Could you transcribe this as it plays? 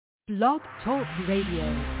Blog Talk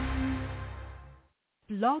Radio.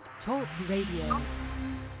 Blog Talk Radio.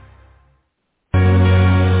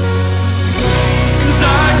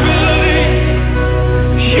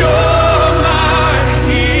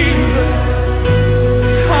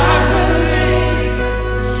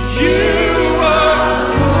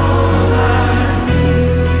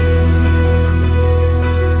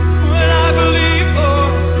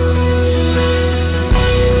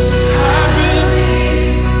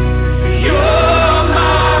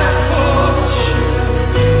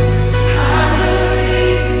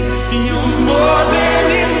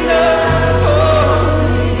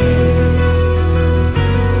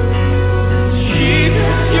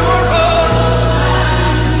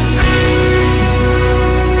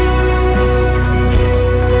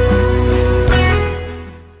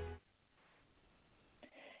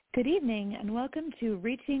 Good evening and welcome to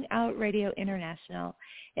Reaching Out Radio International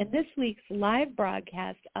in this week's live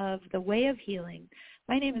broadcast of The Way of Healing.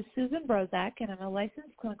 My name is Susan Brozek and I'm a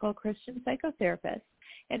licensed clinical Christian psychotherapist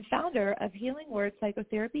and founder of Healing Word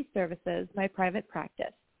Psychotherapy Services, my private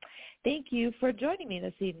practice. Thank you for joining me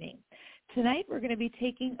this evening. Tonight we're going to be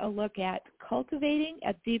taking a look at cultivating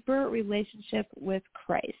a deeper relationship with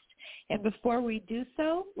Christ. And before we do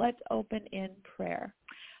so, let's open in prayer.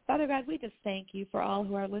 Father God, we just thank you for all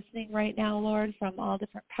who are listening right now, Lord, from all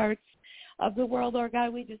different parts of the world, Lord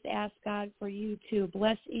God. We just ask, God, for you to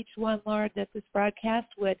bless each one, Lord, that this broadcast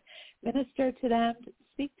would minister to them,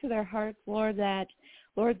 speak to their hearts, Lord, that,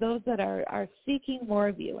 Lord, those that are seeking more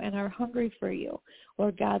of you and are hungry for you,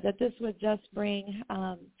 Lord God, that this would just bring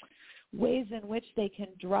ways in which they can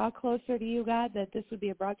draw closer to you, God, that this would be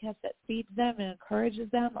a broadcast that feeds them and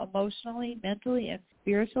encourages them emotionally, mentally, and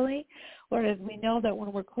spiritually. Lord, as we know that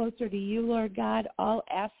when we're closer to you, Lord God, all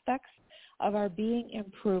aspects of our being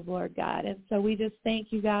improve, Lord God. And so we just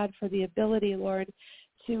thank you, God, for the ability, Lord,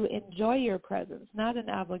 to enjoy your presence, not an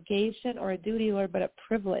obligation or a duty, Lord, but a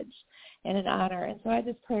privilege and an honor. And so I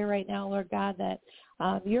just pray right now, Lord God, that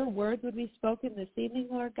your words would be spoken this evening,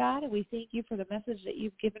 Lord God, and we thank you for the message that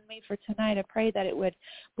you've given me for tonight. I pray that it would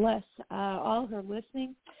bless all who are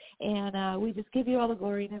listening, and we just give you all the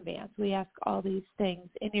glory in advance. We ask all these things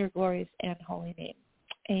in your glorious and holy name.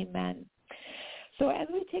 Amen. So as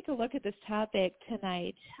we take a look at this topic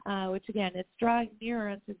tonight, which again, it's drawing nearer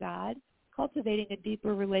unto God, cultivating a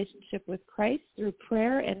deeper relationship with Christ through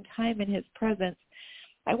prayer and time in his presence,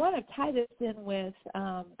 I want to tie this in with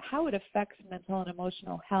how it affects mental and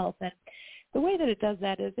emotional health. And the way that it does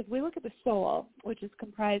that is if we look at the soul, which is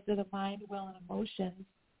comprised of the mind, will, and emotions,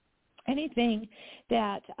 anything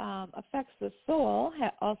that affects the soul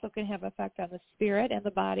also can have effect on the spirit and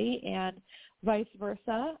the body and vice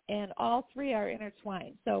versa, and all three are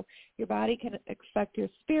intertwined. So your body can affect your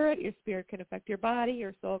spirit can affect your body,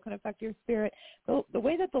 your soul can affect your spirit. The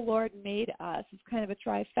way that the Lord made us is kind of a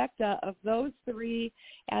trifecta of those three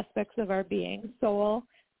aspects of our being, soul,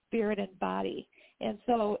 spirit, and body. And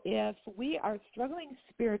so if we are struggling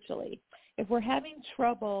spiritually, if we're having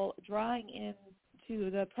trouble drawing in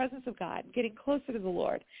to the presence of God, getting closer to the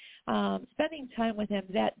Lord, spending time with him,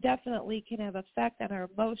 that definitely can have effect on our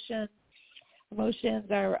emotions,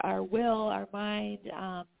 our will, our mind,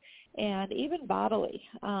 and even bodily.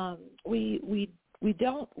 We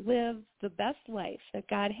don't live the best life that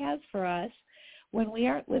God has for us when we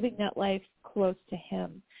aren't living that life close to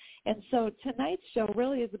him. And so tonight's show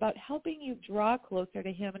really is about helping you draw closer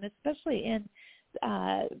to him, and especially in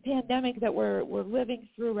pandemic that we're living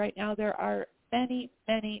through right now, there are many,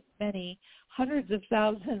 many, many hundreds of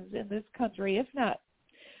thousands in this country, if not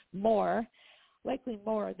more, likely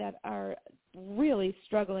more, that are really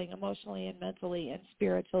struggling emotionally and mentally and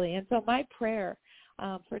spiritually. And so my prayer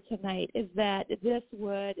for tonight is that this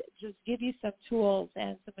would just give you some tools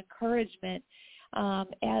and some encouragement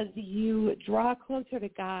as you draw closer to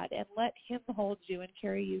God and let him hold you and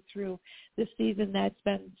carry you through this season that's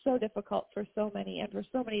been so difficult for so many and for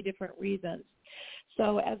so many different reasons.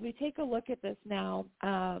 So as we take a look at this now,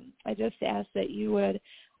 I just ask that you would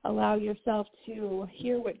allow yourself to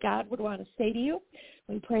hear what God would want to say to you.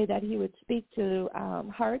 We pray that he would speak to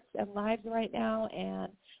hearts and lives right now. And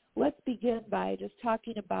let's begin by just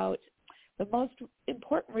talking about the most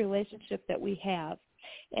important relationship that we have.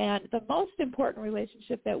 And the most important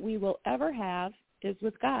relationship that we will ever have is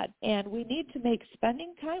with God. And we need to make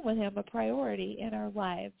spending time with him a priority in our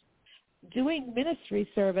lives. Doing ministry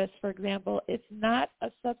service, for example, it's not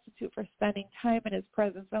a substitute for spending time in his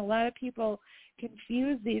presence. And a lot of people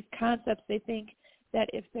confuse these concepts. They think that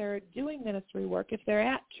if they're doing ministry work, if they're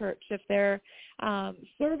at church, if they're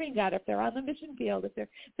serving God, if they're on the mission field,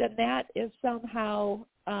 then that is somehow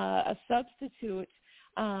a substitute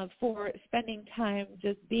for spending time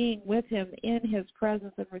just being with him in his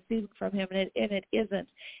presence and receiving from him, and it isn't.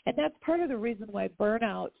 And that's part of the reason why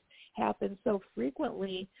burnout happens so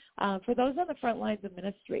frequently for those on the front lines of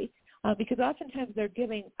ministry, because oftentimes they're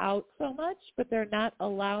giving out so much, but they're not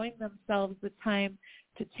allowing themselves the time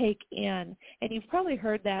to take in. And you've probably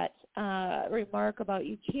heard that remark about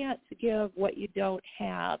you can't give what you don't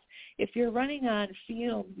have. If you're running on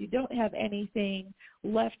fumes, you don't have anything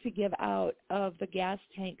left to give out of the gas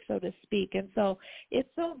tank, so to speak. And so it's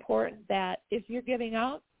so important that if you're giving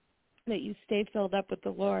out, that you stay filled up with the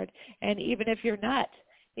Lord. And even if you're not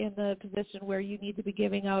in the position where you need to be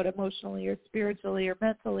giving out emotionally or spiritually or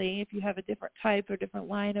mentally, if you have a different type or different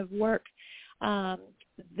line of work,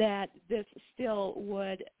 that this still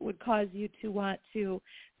would cause you to want to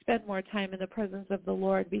spend more time in the presence of the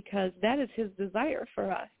Lord, because that is his desire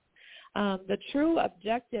for us. The true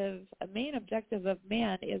objective, main objective of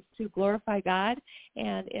man is to glorify God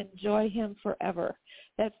and enjoy him forever.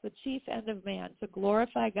 That's the chief end of man, to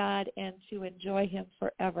glorify God and to enjoy him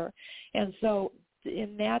forever. And so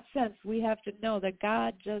in that sense, we have to know that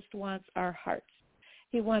God just wants our hearts.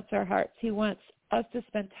 He wants our hearts. He wants us to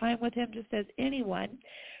spend time with him, just as anyone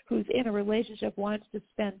who's in a relationship wants to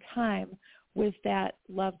spend time with that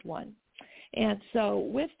loved one. And so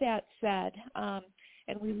with that said,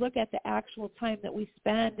 and we look at the actual time that we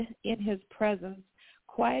spend in his presence,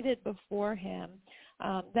 quieted before him,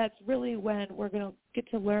 that's really when we're going to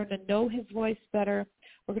get to learn to know his voice better.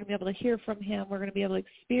 We're going to be able to hear from him. We're going to be able to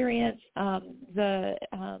experience the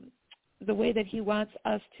way that he wants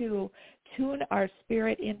us to tune our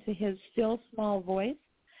spirit into his still small voice.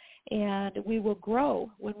 And we will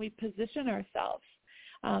grow when we position ourselves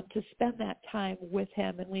to spend that time with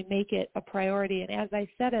him, and we make it a priority. And as I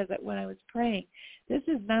said when I was praying, this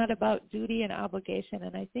is not about duty and obligation.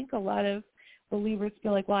 And I think a lot of believers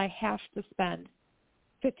feel like, well, I have to spend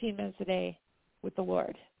 15 minutes a day with the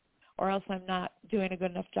Lord, or else I'm not doing a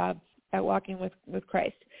good enough job at walking with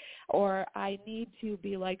Christ. Or I need to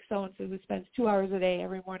be like so-and-so who spends 2 hours a day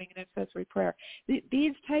every morning in intercessory prayer.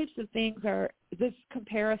 These types of things this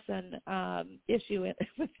comparison issue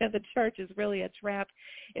within the church is really a trap.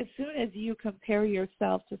 As soon as you compare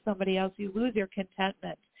yourself to somebody else, you lose your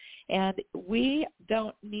contentment. And we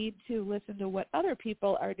don't need to listen to what other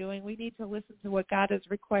people are doing. We need to listen to what God is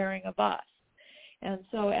requiring of us. And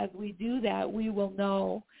so as we do that, we will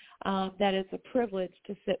know that it's a privilege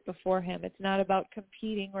to sit before him. It's not about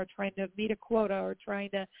competing or trying to meet a quota or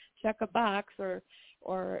trying to check a box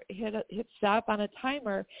or hit stop on a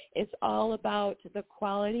timer. It's all about the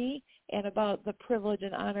quality and about the privilege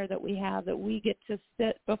and honor that we have, that we get to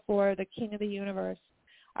sit before the King of the universe,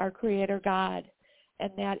 our Creator God.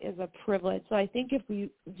 And that is a privilege. So I think if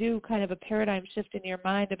we do kind of a paradigm shift in your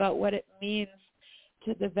mind about what it means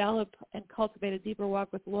to develop and cultivate a deeper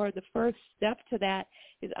walk with the Lord, the first step to that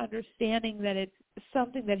is understanding that it's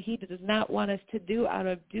something that he does not want us to do out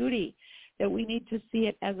of duty, that we need to see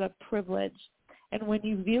it as a privilege. And when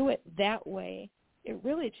you view it that way, it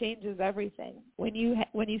really changes everything. When you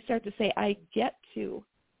start to say, I get to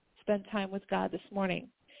spend time with God this morning,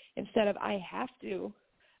 instead of I have to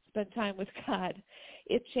spend time with God,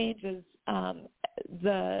 it changes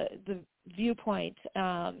the viewpoint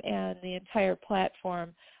and the entire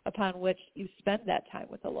platform upon which you spend that time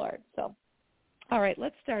with the Lord. So, all right,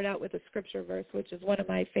 let's start out with a scripture verse, which is one of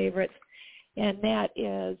my favorites, and that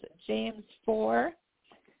is James 4,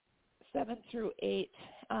 7 through 8.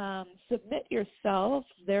 Submit yourselves,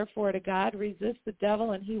 therefore, to God. Resist the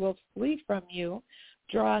devil, and he will flee from you.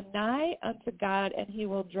 Draw nigh unto God, and he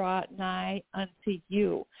will draw nigh unto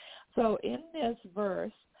you. So in this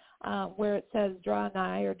verse, where it says draw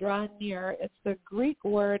nigh or draw near, it's the Greek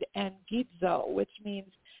word angizo, which means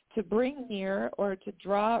to bring near or to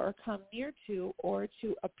draw or come near to or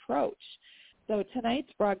to approach. So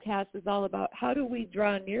tonight's broadcast is all about how do we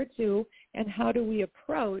draw near to and how do we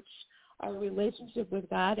approach our relationship with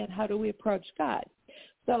God and how do we approach God.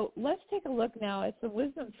 So let's take a look now at some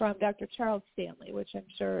wisdom from Dr. Charles Stanley, which I'm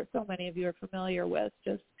sure so many of you are familiar with,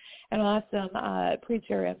 just an awesome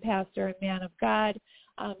preacher and pastor and man of God.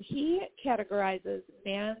 He categorizes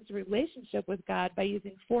man's relationship with God by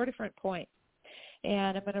using 4 different points.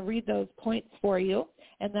 And I'm going to read those points for you,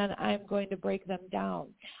 and then I'm going to break them down.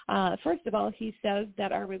 First of all, he says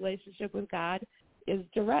that our relationship with God is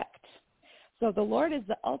direct. So the Lord is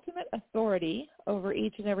the ultimate authority over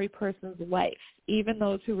each and every person's life, even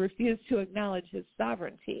those who refuse to acknowledge his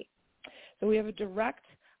sovereignty. So we have a direct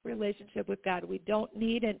relationship with God. We don't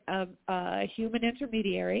need a human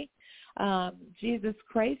intermediary. Jesus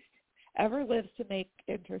Christ ever lives to make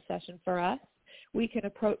intercession for us. We can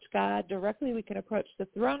approach God directly. We can approach the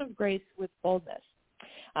throne of grace with boldness.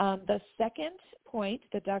 The second point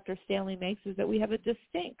that Dr. Stanley makes is that we have a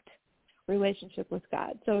distinct relationship with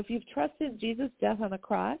God. So if you've trusted Jesus' death on the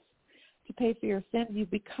cross to pay for your sins, you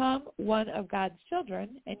become one of God's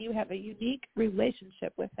children, and you have a unique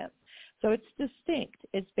relationship with him. So it's distinct.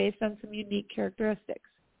 It's based on some unique characteristics.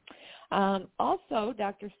 Also,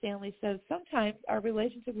 Dr. Stanley says sometimes our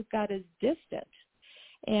relationship with God is distant.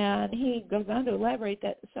 And he goes on to elaborate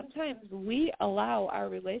that sometimes we allow our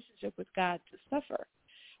relationship with God to suffer.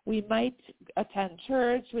 We might attend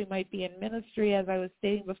church, we might be in ministry, as I was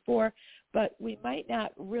stating before, but we might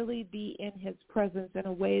not really be in his presence in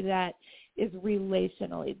a way that is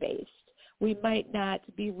relationally based. We might not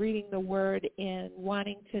be reading the Word and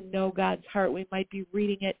wanting to know God's heart. We might be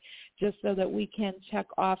reading it just so that we can check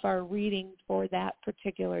off our readings for that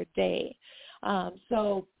particular day.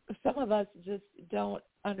 So some of us just don't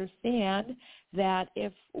understand that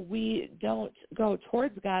if we don't go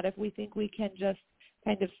towards God, if we think we can just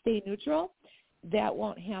kind of stay neutral, that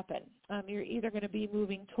won't happen. You're either going to be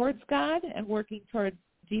moving towards God and working towards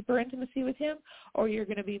deeper intimacy with him, or you're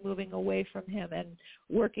going to be moving away from him and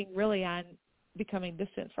working really on becoming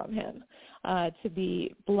distant from him, to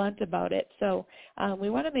be blunt about it. So we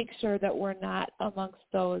want to make sure that we're not amongst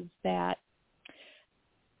those that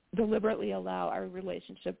deliberately allow our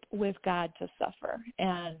relationship with God to suffer,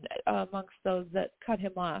 and amongst those that cut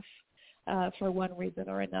him off for one reason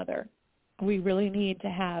or another. We really need to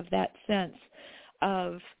have that sense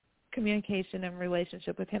of communication and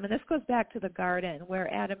relationship with him. And this goes back to the garden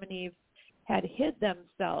where Adam and Eve had hid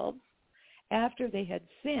themselves after they had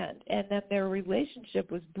sinned, and then their relationship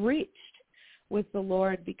was breached with the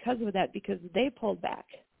Lord because of that, because they pulled back,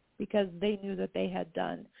 because they knew that they had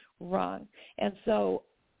done wrong. And so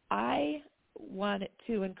I want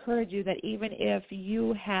to encourage you that even if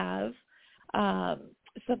you have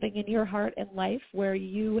something in your heart and life where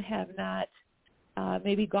you have not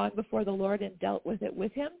maybe gone before the Lord and dealt with it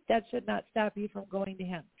with him, that should not stop you from going to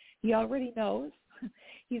him. He already knows.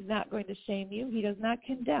 He's not going to shame you. He does not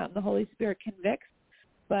condemn. The Holy Spirit convicts,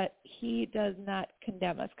 but he does not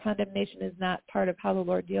condemn us. Condemnation is not part of how the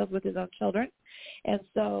Lord deals with his own children. And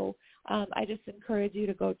so I just encourage you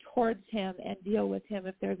to go towards him and deal with him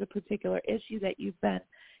if there's a particular issue that you've been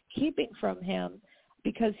keeping from him,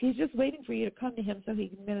 because he's just waiting for you to come to him so he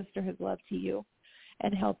can minister his love to you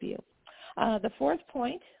and help you. The fourth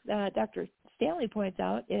point that Dr. Stanley points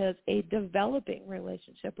out is a developing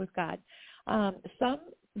relationship with God. Some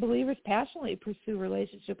believers passionately pursue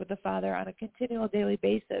relationship with the Father on a continual daily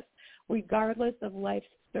basis, regardless of life's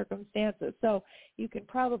circumstances. So you can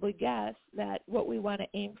probably guess that what we want to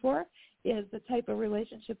aim for is the type of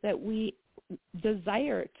relationship that we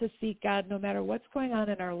desire to seek God no matter what's going on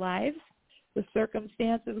in our lives, the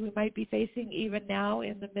circumstances we might be facing even now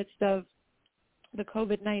in the midst of the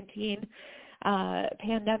COVID-19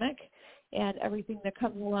 pandemic and everything that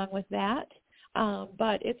comes along with that.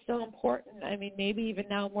 But it's so important, I mean, maybe even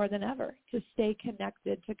now more than ever, to stay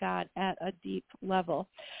connected to God at a deep level.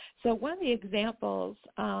 So one of the examples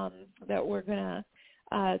that we're going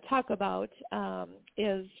to talk about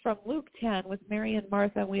is from Luke 10 with Mary and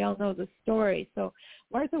Martha, and we all know the story. So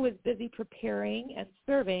Martha was busy preparing and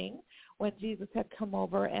serving when Jesus had come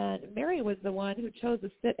over, and Mary was the one who chose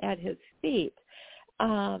to sit at his feet.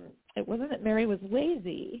 It wasn't that Mary was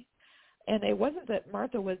lazy, and it wasn't that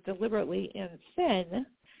Martha was deliberately in sin,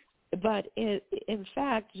 but in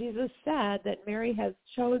fact, Jesus said that Mary has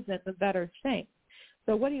chosen the better thing.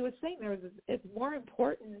 So what he was saying there is it's more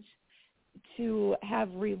important to have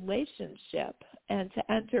relationship and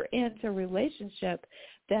to enter into relationship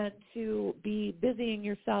than to be busying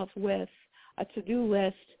yourself with a to-do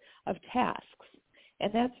list of tasks.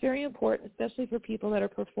 And that's very important, especially for people that are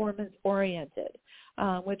performance-oriented,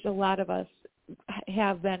 which a lot of us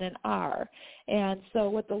have been and are. And so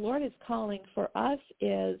what the Lord is calling for us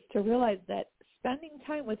is to realize that spending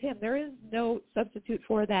time with him, there is no substitute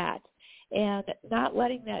for that. And not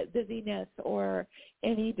letting that busyness or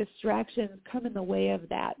any distractions come in the way of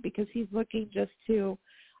that, because he's looking just to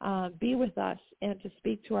be with us and to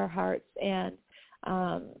speak to our hearts, and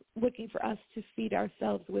looking for us to feed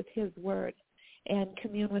ourselves with his word and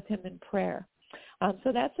commune with him in prayer.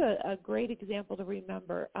 So that's a great example to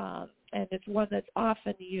remember, and it's one that's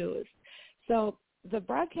often used. So the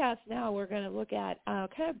broadcast now, we're going to look at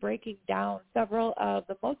kind of breaking down several of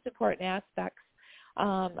the most important aspects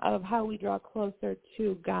of how we draw closer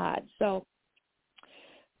to God. So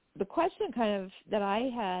the question kind of that I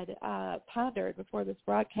had pondered before this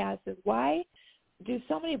broadcast is, why do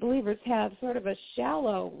so many believers have sort of a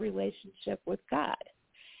shallow relationship with God?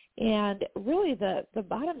 And really the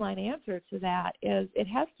bottom line answer to that is it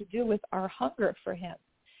has to do with our hunger for him.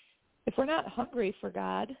 if we're not hungry for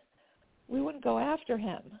God, we wouldn't go after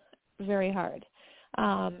him very hard.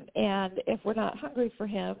 And if we're not hungry for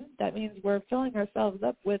him, that means we're filling ourselves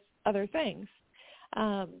up with other things.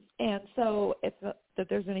 And so it's not that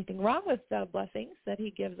there's anything wrong with the blessings that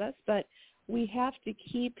he gives us, but we have to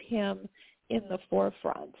keep him in the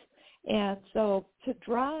forefront. And so to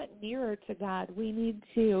draw nearer to God, we need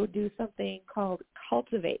to do something called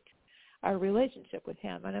cultivate our relationship with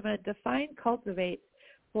him. And I'm going to define cultivate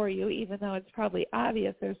for you, even though it's probably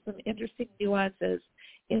obvious. There's some interesting nuances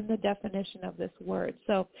in the definition of this word.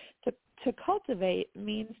 So to cultivate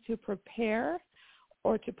means to prepare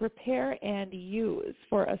or to prepare and use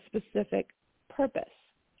for a specific purpose.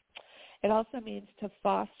 It also means to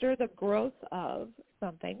foster the growth of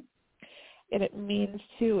something. And it means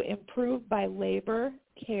to improve by labor,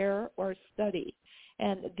 care, or study.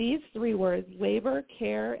 And these three words, labor,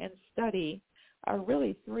 care, and study, are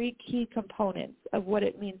really three key components of what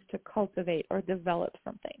it means to cultivate or develop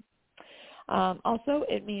something. Also,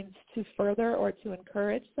 it means to further or to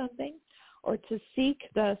encourage something, or to seek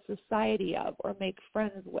the society of or make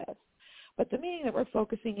friends with. But the meaning that we're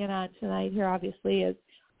focusing in on tonight here, obviously, is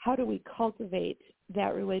how do we cultivate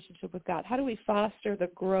that relationship with God? How do we foster the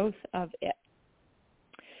growth of it?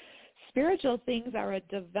 Spiritual things are a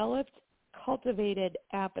developed, cultivated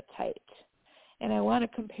appetite. And I want to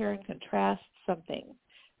compare and contrast something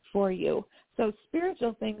for you. So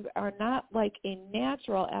spiritual things are not like a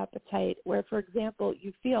natural appetite where, for example,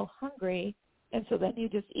 you feel hungry, and so then you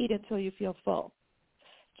just eat until you feel full.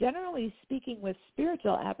 Generally speaking, with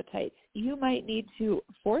spiritual appetites, you might need to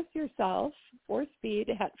force feed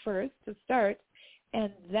at first to start,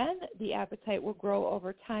 and then the appetite will grow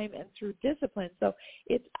over time and through discipline. So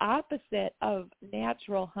it's opposite of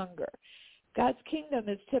natural hunger. God's kingdom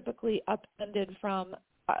is typically upended from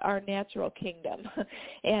our natural kingdom,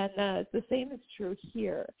 and the same is true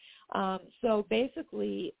here. So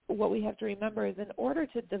basically what we have to remember is in order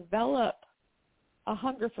to develop a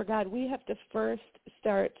hunger for God, we have to first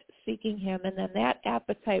start seeking him, and then that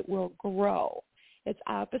appetite will grow. It's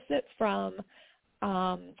opposite from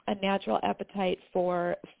a natural appetite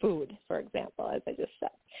for food, for example, as I just said.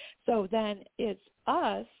 So then it's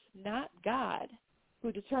us, not God,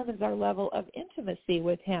 who determines our level of intimacy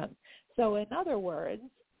with him. So in other words,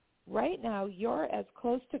 right now you're as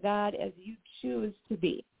close to God as you choose to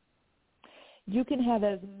be. You can have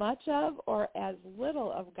as much of or as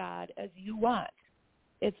little of God as you want.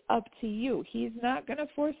 It's up to you. He's not going to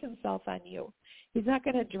force himself on you. He's not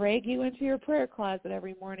going to drag you into your prayer closet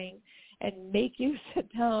every morning and make you sit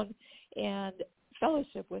down and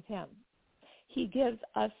fellowship with him. He gives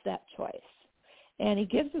us that choice. And he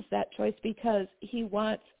gives us that choice because he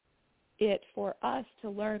wants it for us to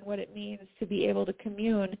learn what it means to be able to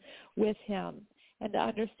commune with him and to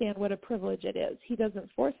understand what a privilege it is. He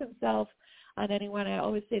doesn't force himself on anyone. I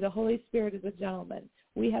always say the Holy Spirit is a gentleman.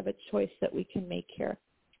 We have a choice that we can make here.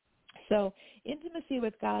 So intimacy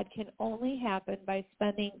with God can only happen by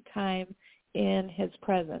spending time in his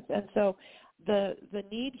presence. And so the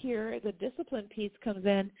need here, the discipline piece comes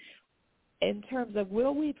in terms of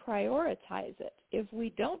will we prioritize it? If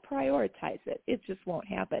we don't prioritize it, it just won't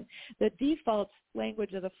happen. The default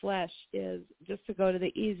language of the flesh is just to go to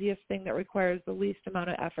the easiest thing that requires the least amount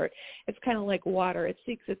of effort. It's kind of like water. It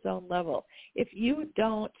seeks its own level. If you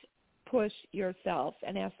don't push yourself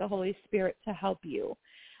and ask the Holy Spirit to help you,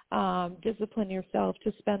 discipline yourself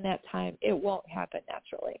to spend that time, it won't happen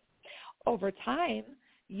naturally. Over time,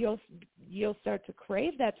 you'll start to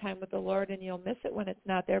crave that time with the Lord, and you'll miss it when it's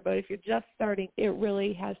not there. But if you're just starting, it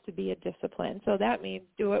really has to be a discipline. So that means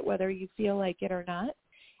do it whether you feel like it or not.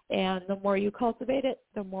 And the more you cultivate it,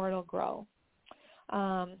 the more it'll grow.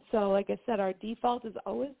 So like I said, our default is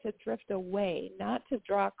always to drift away, not to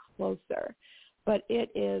draw closer. But it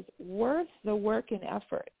is worth the work and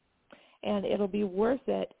effort. And it'll be worth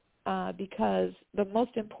it because the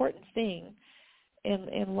most important thing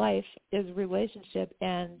in life is relationship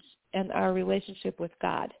and our relationship with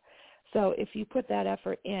God. So if you put that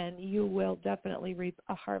effort in, you will definitely reap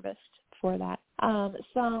a harvest for that.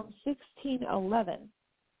 Psalm 16:11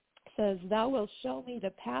 says, "Thou wilt show me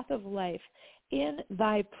the path of life. In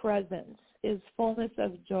thy presence is fullness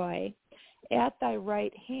of joy. At thy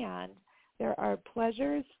right hand there are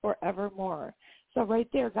pleasures forevermore." So right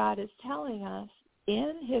there, God is telling us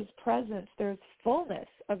in his presence there's fullness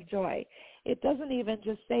of joy. It doesn't even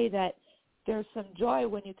just say that there's some joy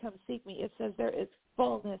when you come seek me. It says there is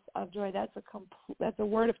fullness of joy. That's a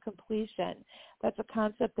word of completion. That's a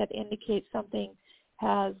concept that indicates something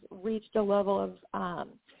has reached a level of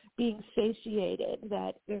being satiated,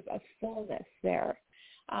 that there's a fullness there.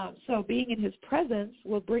 So being in his presence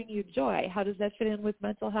will bring you joy. How does that fit in with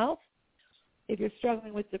mental health? if you're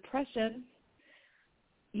struggling with depression,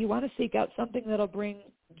 you want to seek out something that'll bring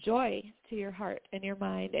joy to your heart and your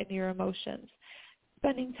mind and your emotions.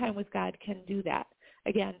 Spending time with God can do that.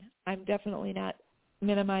 Again, I'm definitely not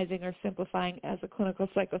minimizing or simplifying as a clinical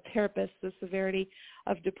psychotherapist the severity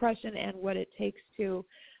of depression and what it takes to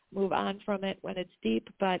move on from it when it's deep,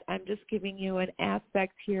 but I'm just giving you an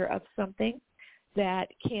aspect here of something that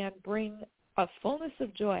can bring a fullness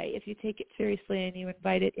of joy if you take it seriously and you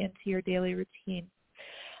invite it into your daily routine.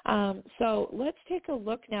 So let's take a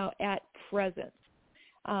look now at presence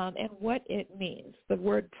and what it means, the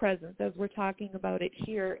word presence, as we're talking about it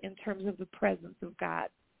here in terms of the presence of God.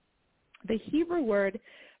 The Hebrew word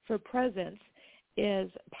for presence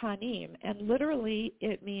is panim, and literally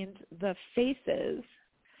it means the faces,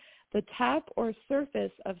 the top or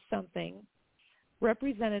surface of something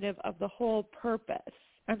representative of the whole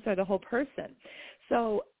the whole person.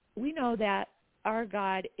 So we know that our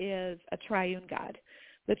God is a triune God.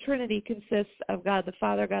 The Trinity consists of God the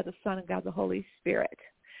Father, God the Son, and God the Holy Spirit.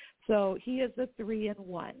 So he is the three in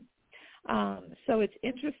one. So it's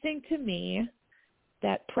interesting to me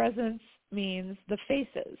that presence means the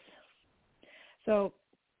faces. So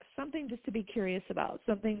something just to be curious about,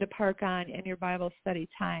 something to park on in your Bible study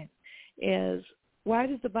time is, why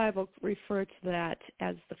does the Bible refer to that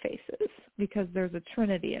as the faces? Because there's a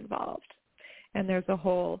Trinity involved, and there's a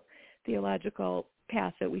whole theological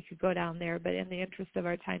path that we could go down there, but in the interest of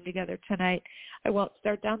our time together tonight, I won't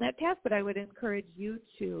start down that path, but I would encourage you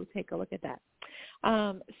to take a look at that.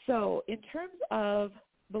 So in terms of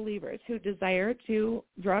believers who desire to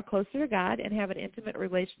draw closer to God and have an intimate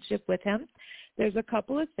relationship with him, there's a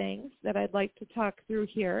couple of things that I'd like to talk through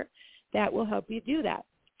here that will help you do that.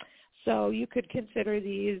 So you could consider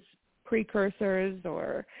these precursors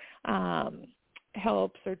or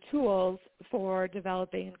helps or tools for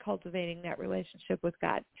developing and cultivating that relationship with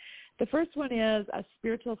God. The first one is a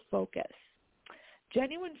spiritual focus.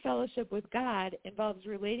 Genuine fellowship with God involves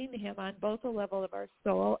relating to him on both the level of our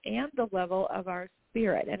soul and the level of our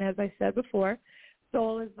spirit. And as I said before,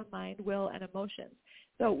 soul is the mind, will, and emotions.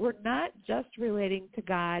 So we're not just relating to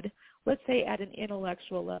God, let's say, at an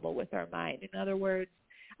intellectual level with our mind. In other words,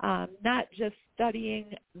 not just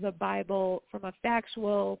studying the Bible from a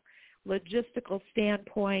factual, logistical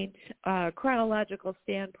standpoint, chronological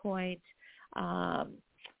standpoint,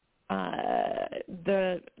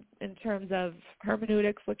 in terms of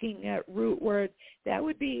hermeneutics, looking at root words, that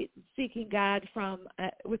would be seeking God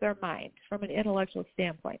with our mind, from an intellectual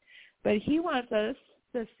standpoint. But he wants us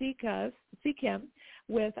to seek him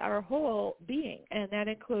with our whole being, and that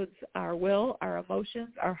includes our will, our emotions,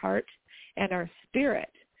 our heart, and our spirit.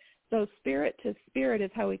 So spirit to spirit is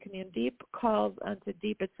how we commune. Deep calls unto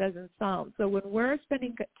deep, it says in Psalms. So when we're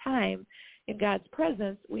spending time in God's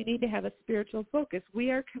presence, we need to have a spiritual focus.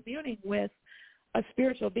 We are communing with a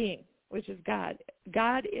spiritual being, which is God.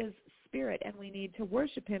 God is spirit, and we need to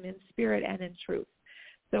worship him in spirit and in truth.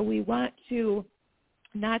 So we want to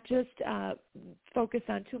not just focus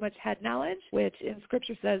on too much head knowledge, which in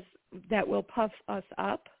Scripture says that will puff us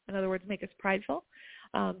up, in other words, make us prideful,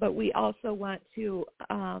 but we also want to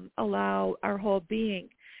allow our whole being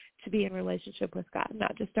to be in relationship with God,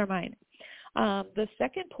 not just our mind. The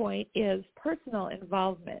second point is personal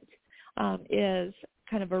involvement is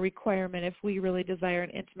kind of a requirement if we really desire an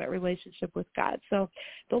intimate relationship with God. So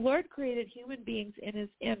the Lord created human beings in his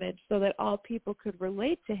image so that all people could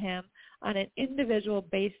relate to him on an individual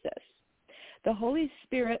basis. The Holy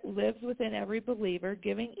Spirit lives within every believer,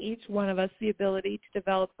 giving each one of us the ability to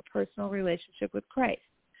develop a personal relationship with Christ.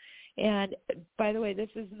 And by the way, this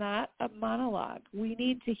is not a monologue. We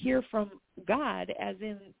need to hear from God as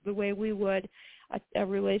in the way we would a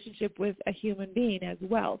relationship with a human being as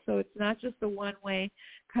well. So it's not just a one-way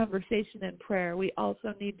conversation and prayer. We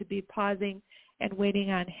also need to be pausing and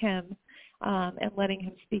waiting on him and letting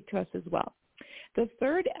him speak to us as well. The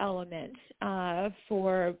third element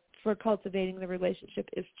for cultivating the relationship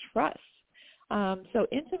is trust. So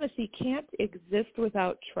intimacy can't exist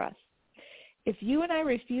without trust. If you and I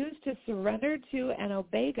refuse to surrender to and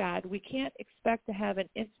obey God, we can't expect to have an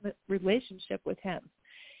intimate relationship with him.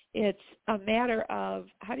 It's a matter of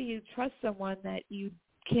how do you trust someone that you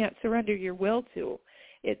can't surrender your will to.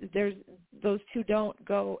 Those two don't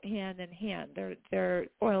go hand in hand. They're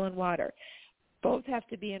oil and water. Both have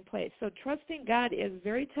to be in place. So trusting God is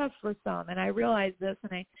very tough for some, and I realize this,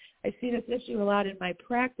 and I see this issue a lot in my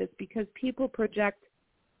practice because people project,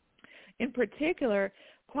 in particular,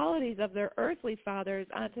 qualities of their earthly fathers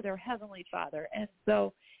onto their heavenly Father. And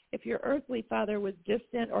so if your earthly father was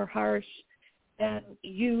distant or harsh, then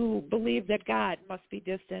you believe that God must be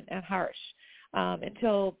distant and harsh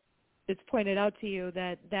until it's pointed out to you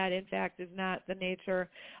that in fact is not the nature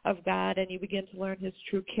of God, and you begin to learn his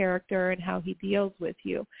true character and how he deals with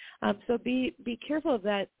you. So be careful of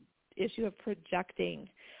that issue of projecting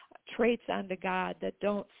traits onto God that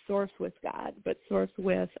don't source with God, but source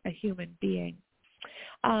with a human being.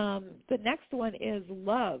 The next one is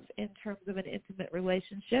love in terms of an intimate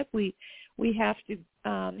relationship. We have to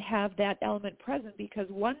have that element present, because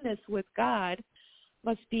oneness with God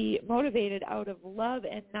must be motivated out of love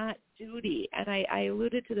and not duty. And I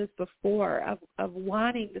alluded to this before, of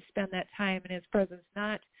wanting to spend that time in his presence,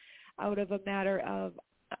 not out of a matter of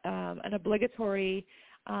an obligatory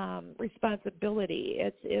responsibility.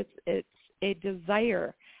 It's a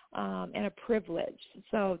desire and a privilege.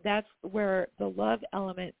 So that's where the love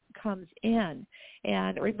element comes in.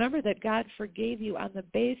 And remember that God forgave you on the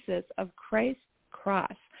basis of Christ's cross.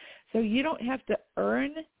 So you don't have to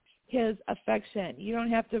earn his affection. You don't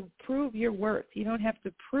have to prove your worth. You don't have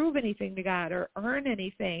to prove anything to God or earn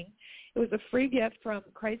anything. It was a free gift from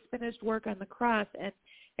Christ's finished work on the cross. And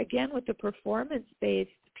again, with the performance-based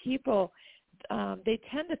people, they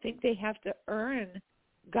tend to think they have to earn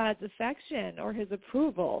God's affection or his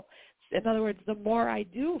approval. In other words, the more I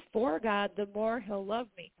do for God, the more he'll love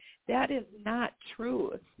me. That is not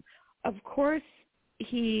truth. Of course,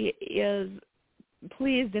 he is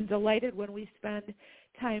pleased and delighted when we spend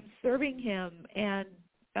time serving him and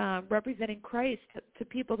representing Christ to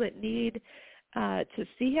people that need to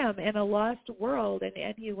see him in a lost world,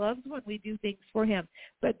 and he loves when we do things for him.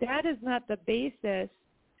 But that is not the basis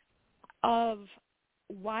of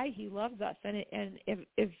why he loves us. And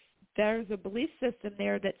if there's a belief system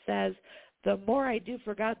there that says the more I do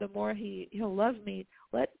for God, the more he'll love me,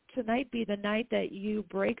 let tonight be the night that you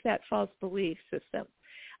break that false belief system.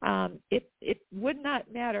 It would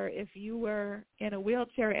not matter if you were in a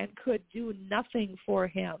wheelchair and could do nothing for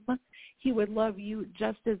him. He would love you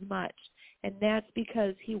just as much, and that's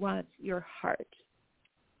because he wants your heart.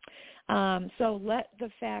 So let the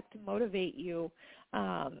fact motivate you,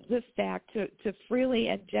 this fact, to freely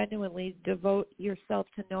and genuinely devote yourself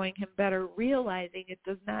to knowing him better, realizing it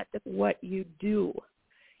does not what you do.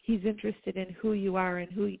 He's interested in who you are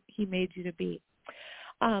and who he made you to be.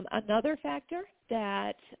 Another factor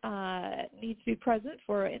that needs to be present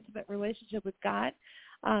for an intimate relationship with God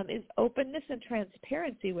is openness and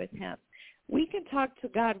transparency with him. We can talk to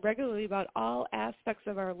God regularly about all aspects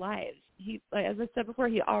of our lives. He, as I said before,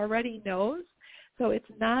 he already knows. So it's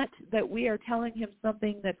not that we are telling him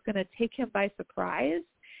something that's going to take him by surprise.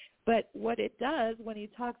 But what it does when you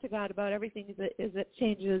talk to God about everything is it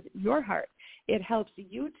changes your heart. It helps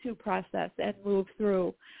you to process and move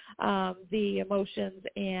through the emotions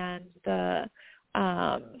and the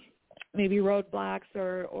maybe roadblocks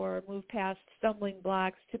or move past stumbling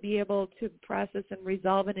blocks to be able to process and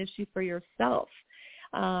resolve an issue for yourself.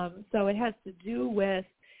 So it has to do with,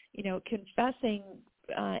 confessing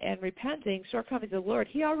and repenting shortcomings of the Lord.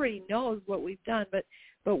 He already knows what we've done,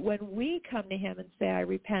 but when we come to him and say, I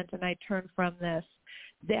repent and I turn from this,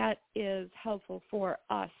 that is helpful for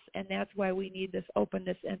us, and that's why we need this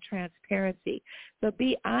openness and transparency. So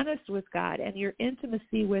be honest with God, and your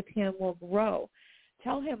intimacy with him will grow.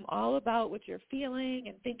 Tell him all about what you're feeling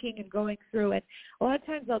and thinking and going through. And a lot of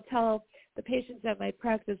times I'll tell the patients at my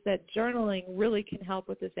practice that journaling really can help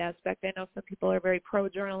with this aspect. I know some people are very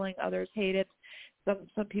pro-journaling, others hate it.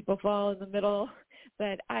 Some people fall in the middle.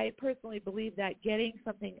 But I personally believe that getting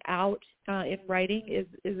something out in writing is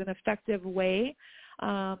an effective way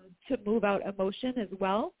to move out emotion as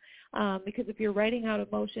well. Because if you're writing out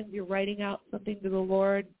emotions, you're writing out something to the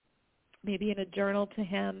Lord, maybe in a journal to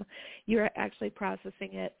him, you're actually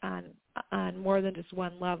processing it on more than just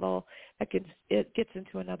one level. It gets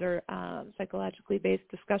into another psychologically based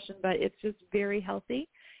discussion, but it's just very healthy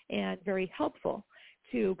and very helpful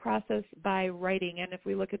to process by writing. And if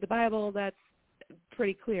we look at the Bible, that's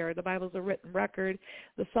pretty clear. The Bible's a written record.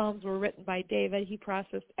 The Psalms were written by David. He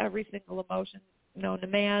processed every single emotion known to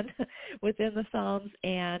man within the Psalms,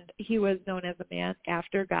 and he was known as a man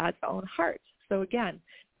after God's own heart. So again,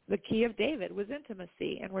 the key of David was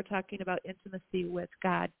intimacy, and we're talking about intimacy with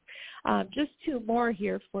God. Just two more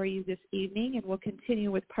here for you this evening, and we'll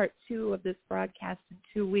continue with part 2 of this broadcast in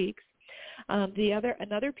 2 weeks.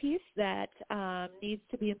 Another piece that needs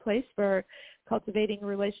to be in place for cultivating a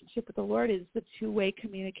relationship with the Lord is the two-way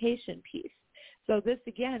communication piece. So this,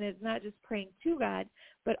 again, is not just praying to God,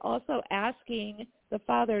 but also asking the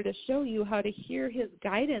Father to show you how to hear his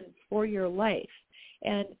guidance for your life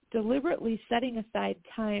and deliberately setting aside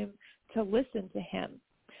time to listen to him,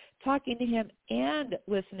 talking to him and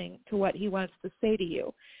listening to what he wants to say to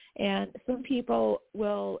you. And some people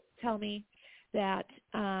will tell me that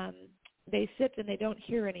they sit and they don't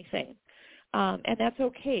hear anything. And that's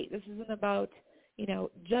okay. This isn't about,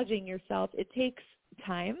 judging yourself. It takes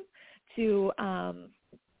time to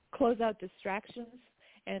close out distractions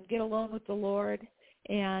and get alone with the Lord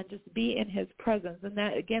and just be in his presence. And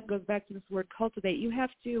that, again, goes back to this word cultivate. You have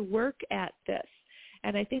to work at this.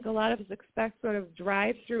 And I think a lot of us expect sort of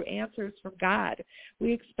drive-through answers from God.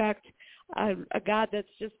 We expect a God that's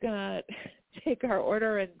just going to take our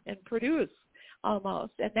order and produce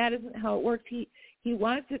almost. And that isn't how it works. He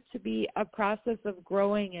wants it to be a process of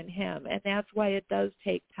growing in him, and that's why it does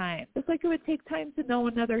take time. Just like it would take time to know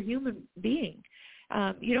another human being.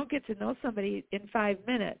 You don't get to know somebody in 5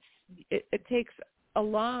 minutes. It takes a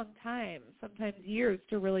long time, sometimes years,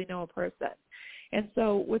 to really know a person. And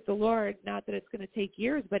so with the Lord, not that it's going to take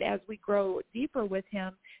years, but as we grow deeper with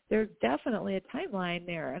him, there's definitely a timeline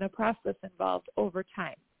there and a process involved over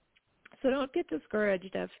time. So don't get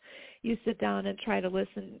discouraged if you sit down and try to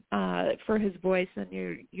listen for his voice and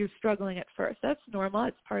you're struggling at first. That's normal.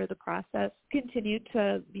 It's part of the process. Continue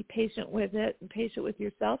to be patient with it and patient with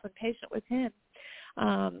yourself and patient with him.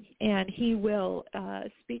 And he will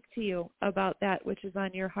speak to you about that which is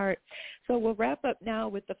on your heart. So we'll wrap up now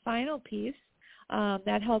with the final piece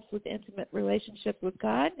that helps with intimate relationships with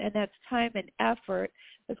God, and that's time and effort.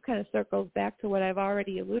 This kind of circles back to what I've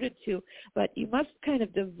already alluded to, but you must kind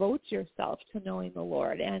of devote yourself to knowing the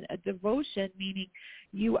Lord. And a devotion meaning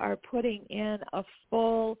you are putting in a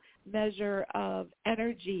full measure of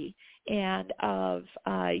energy and of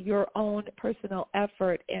your own personal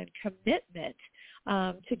effort and commitment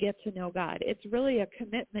to get to know God. It's really a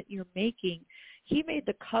commitment you're making. He made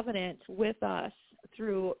the covenant with us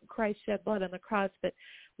through Christ's shed blood on the cross, but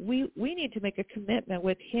we need to make a commitment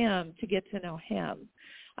with him to get to know him.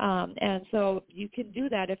 And so you can do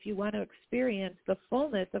that if you want to experience the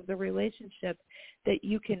fullness of the relationship that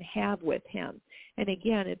you can have with him. And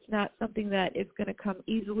again, it's not something that is going to come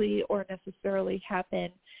easily or necessarily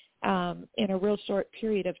happen in a real short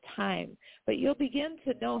period of time. But you'll begin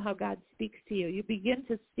to know how God speaks to you. You begin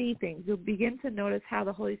to see things. You'll begin to notice how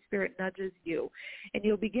the Holy Spirit nudges you. And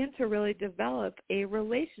you'll begin to really develop a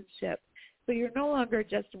relationship. So you're no longer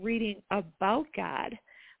just reading about God,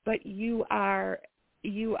 but you are,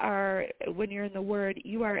 when you're in the Word,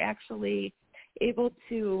 you are actually able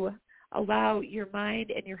to allow your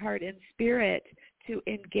mind and your heart and spirit to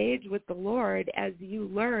engage with the Lord as you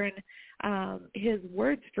learn his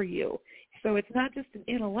words for you. So it's not just an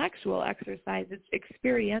intellectual exercise, it's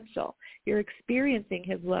experiential. You're experiencing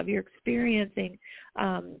his love. You're experiencing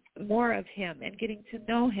more of him and getting to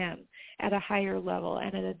know him at a higher level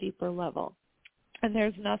and at a deeper level. And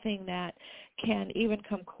there's nothing that can even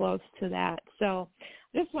come close to that. So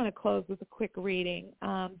I just want to close with a quick reading.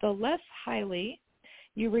 The less highly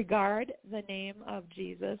you regard the name of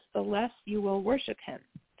Jesus, the less you will worship him.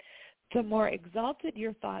 The more exalted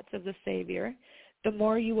your thoughts of the Savior, the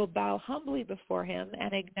more you will bow humbly before him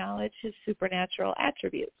and acknowledge his supernatural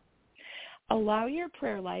attributes. Allow your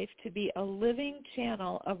prayer life to be a living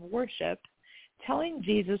channel of worship, telling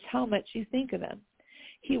Jesus how much you think of him.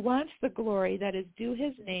 He wants the glory that is due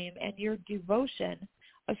his name, and your devotion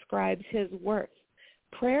ascribes his worth.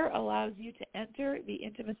 Prayer allows you to enter the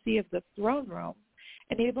intimacy of the throne room,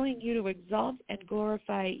 enabling you to exalt and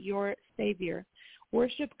glorify your Savior.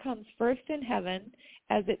 Worship comes first in heaven,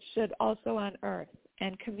 as it should also on earth,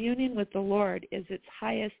 and communion with the Lord is its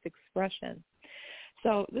highest expression.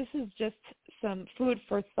 So this is just some food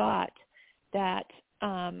for thought that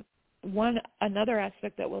another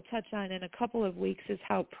aspect that we'll touch on in a couple of weeks is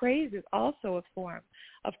how praise is also a form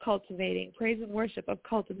of cultivating, praise and worship of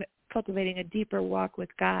cultivating a deeper walk with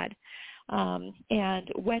God. And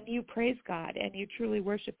when you praise God and you truly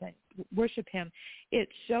worship him, it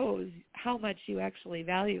shows how much you actually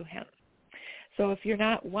value him. So if you're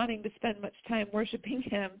not wanting to spend much time worshiping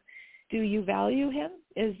him, do you value him?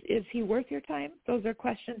 Is he worth your time? Those are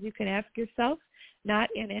questions you can ask yourself, not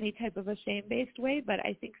in any type of a shame-based way, but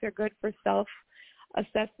I think they're good for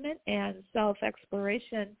self-assessment and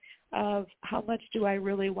self-exploration of how much do I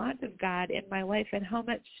really want of God in my life and how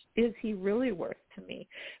much is he really worth to me?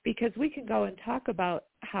 Because we can go and talk about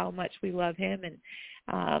how much we love him and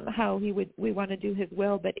how we want to do his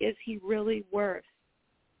will, but is he really worth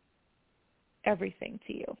everything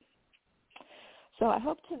to you? So I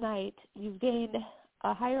hope tonight you've gained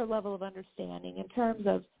a higher level of understanding in terms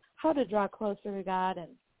of how to draw closer to God and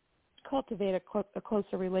cultivate a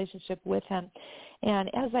closer relationship with him. And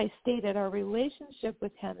as I stated, our relationship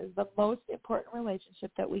with him is the most important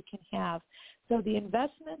relationship that we can have. So the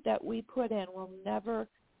investment that we put in will never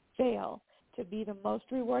fail to be the most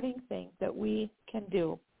rewarding thing that we can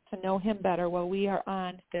do to know him better while we are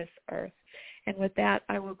on this earth. And with that,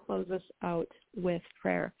 I will close us out with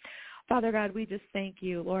prayer. Father God, we just thank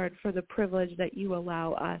you, Lord, for the privilege that you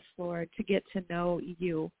allow us, Lord, to get to know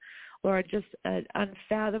you. Lord, just an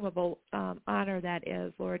unfathomable honor that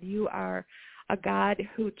is. Lord, you are a God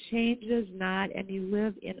who changes not, and you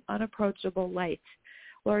live in unapproachable light.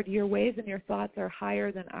 Lord, your ways and your thoughts are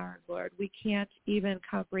higher than ours, Lord. We can't even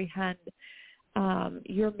comprehend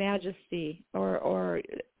your majesty or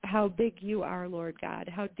how big you are, Lord God,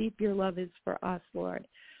 how deep your love is for us, Lord,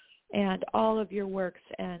 and all of your works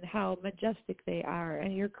and how majestic they are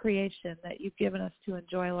and your creation that you've given us to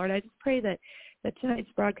enjoy, Lord. I just pray that tonight's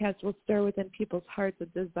broadcast will stir within people's hearts a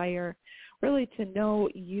desire really to know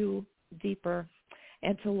you deeper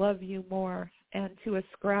and to love you more and to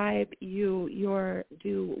ascribe you your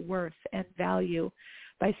due worth and value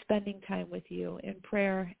by spending time with you in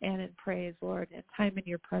prayer and in praise, Lord, and time in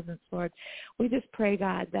your presence, Lord. We just pray,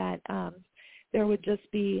 God, that there would just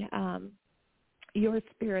be your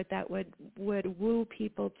spirit that would woo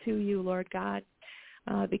people to you, Lord God,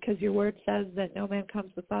 because your word says that no man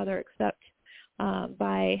comes to the Father except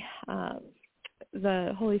by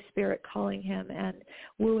the Holy Spirit calling him and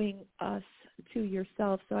wooing us to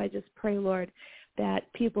yourself. So I just pray, Lord,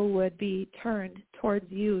 that people would be turned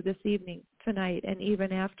towards you this evening, tonight, and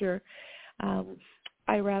even after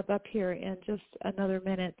I wrap up here in just another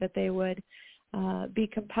minute, that they would be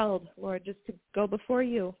compelled, Lord, just to go before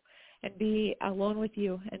you and be alone with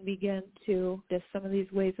you and begin to just some of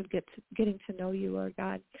these ways of getting to know you, Lord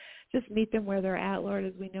God. Just meet them where they're at, Lord,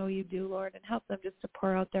 as we know you do, Lord, and help them just to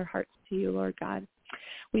pour out their hearts to you, Lord God.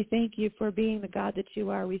 We thank you for being the God that you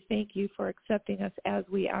are. We thank you for accepting us as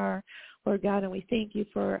we are, Lord God, and we thank you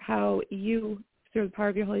for how you, through the power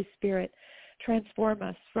of your Holy Spirit, transform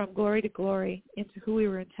us from glory to glory into who we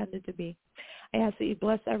were intended to be. I ask that you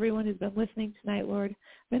bless everyone who's been listening tonight, Lord.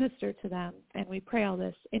 Minister to them, and we pray all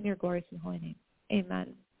this in your glorious and holy name.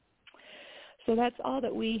 Amen. So that's all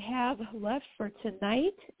that we have left for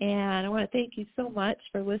tonight, and I want to thank you so much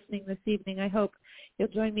for listening this evening. I hope you'll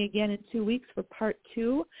join me again in 2 weeks for part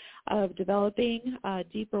 2 of developing a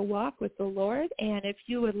deeper walk with the Lord. And if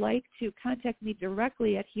you would like to contact me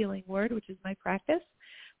directly at Healing Word, which is my practice,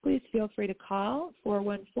 please feel free to call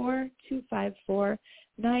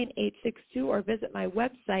 414-254-9862 or visit my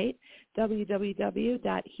website,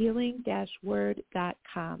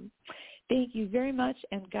 www.healing-word.com. Thank you very much,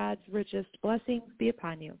 and God's richest blessings be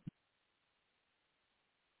upon you.